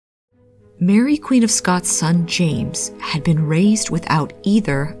Mary, Queen of Scots' son James had been raised without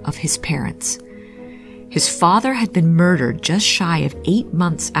either of his parents. His father had been murdered just shy of 8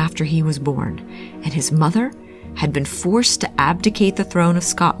 months after he was born, and his mother had been forced to abdicate the throne of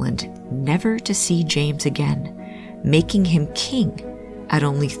Scotland, never to see James again, making him king at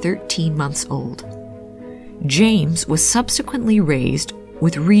only 13 months old. James was subsequently raised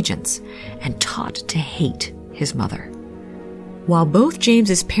with regents and taught to hate his mother. While both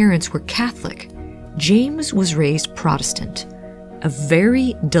James's parents were Catholic, James was raised Protestant, a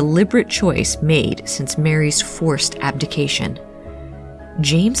very deliberate choice made since Mary's forced abdication.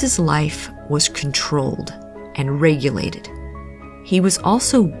 James's life was controlled and regulated. He was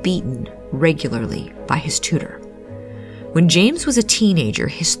also beaten regularly by his tutor. When James was a teenager,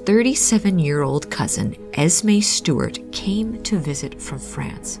 his 37-year-old cousin, Esmé Stuart, came to visit from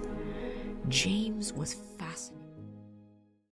France. James was